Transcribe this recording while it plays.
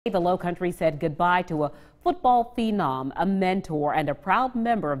The Low Country said goodbye to a football phenom, a mentor, and a proud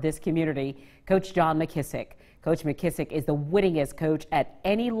member of this community, Coach John McKissick. Coach McKissick is the winningest coach at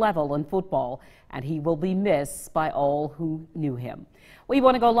any level in football, and he will be missed by all who knew him. We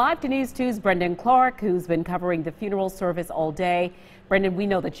want to go live to News 2's Brendan Clark, who's been covering the funeral service all day. Brendan, we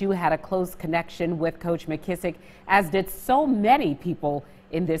know that you had a close connection with Coach McKissick, as did so many people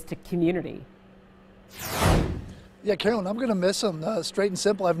in this community. Yeah, Carolyn, I'm going to miss him. Straight and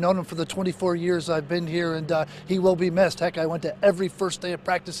simple. I've known him for the 24 years I've been here, and he will be missed. Heck, I went to every first day of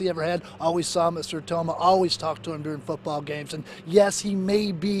practice he ever had. Always saw him at Sertoma. Always talked to him during football games. And yes, he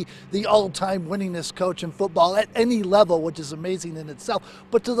may be the all-time winningest coach in football at any level, which is amazing in itself.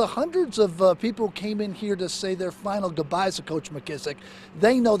 But to the hundreds of people who came in here to say their final goodbyes to Coach McKissick,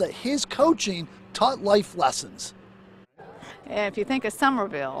 they know that his coaching taught life lessons. If you think of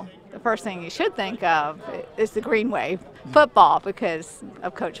Somerville, the first thing you should think of is the Greenway football because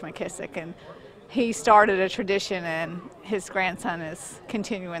of Coach McKissick. And he started a tradition, and his grandson is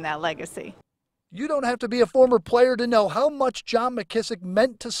continuing that legacy. You don't have to be a former player to know how much John McKissick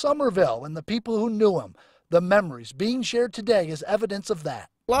meant to Somerville and the people who knew him. The memories being shared today is evidence of that.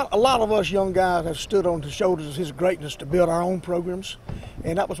 A lot of us young guys have stood on the shoulders of his greatness to build our own programs,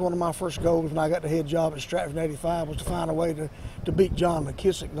 and that was one of my first goals when I got the head job at Stratford in '85, was to find a way to beat John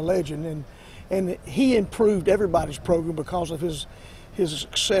McKissick, the legend, and he improved everybody's program because of his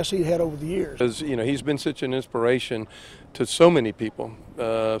success he had over the years. As you know, he's been such an inspiration to so many people,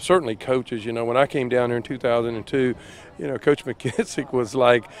 certainly coaches. You know, when I came down here in 2002, you know, Coach McKissick was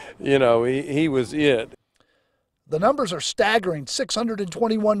like, you know, he was it. The numbers are staggering: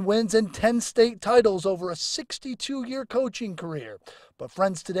 621 wins and 10 state titles over a 62-year coaching career. But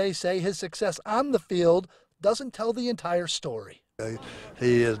friends today say his success on the field doesn't tell the entire story.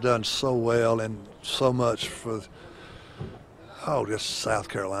 He has done so well and so much for, just South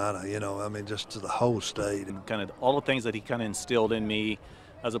Carolina, you know, I mean, just to the whole state. And kind of all the things that he kind of instilled in me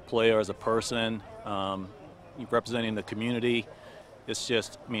as a player, as a person, representing the community. It's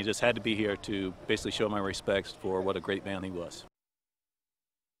just, I mean, just had to be here to basically show my respects for what a great man he was.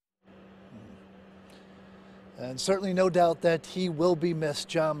 And certainly no doubt that he will be missed,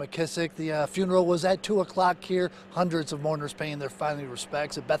 John McKissick. The funeral was at 2 o'clock here. Hundreds of mourners paying their final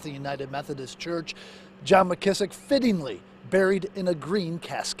respects at Bethany United Methodist Church. John McKissick fittingly buried in a green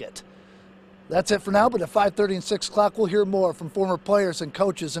casket. That's it for now, but at 5:30 and 6 o'clock we'll hear more from former players and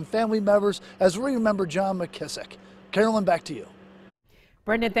coaches and family members as we remember John McKissick. Carolyn, back to you.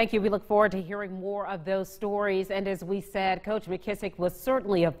 Brendan, thank you. We look forward to hearing more of those stories. And as we said, Coach McKissick was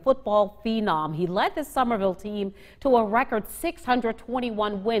certainly a football phenom. He led the Somerville team to a record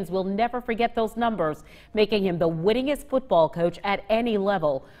 621 wins. We'll never forget those numbers, making him the winningest football coach at any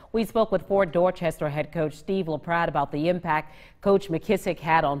level. We spoke with Fort Dorchester head coach Steve LaPrade about the impact Coach McKissick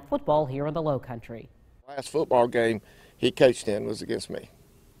had on football here in the Low Country. Last football game he coached in was against me,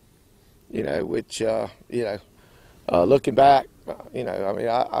 you know, which, looking back, you know, I mean,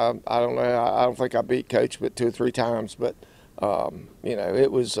 I don't know. I don't think I beat Coach but 2 or 3 times, but you know,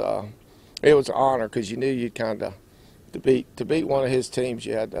 it was an honor because you knew you'd kind of to beat one of his teams.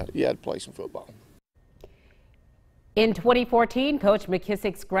 You had to play some football. In 2014, Coach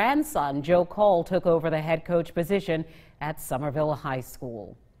McKissick's grandson Joe Cole took over the head coach position at Somerville High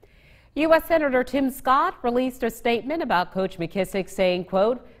School. U.S. Senator Tim Scott released a statement about Coach McKissick, saying,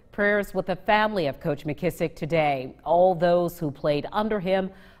 quote, "Prayers with the family of Coach McKissick today, all those who played under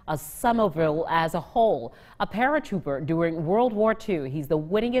him, a Somerville as a whole. A paratrooper during World War II, he's the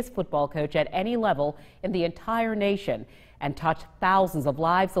winningest football coach at any level in the entire nation and touched thousands of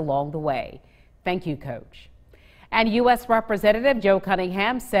lives along the way. Thank you, Coach." And U.S. Representative Joe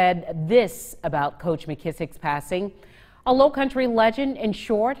Cunningham said this about Coach McKissick's passing: "A Low Country legend. In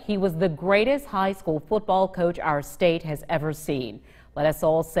short, he was the greatest high school football coach our state has ever seen. Let us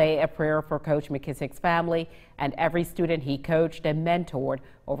all say a prayer for Coach McKissick's family and every student he coached and mentored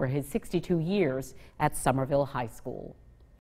over his 62 years at Somerville High School."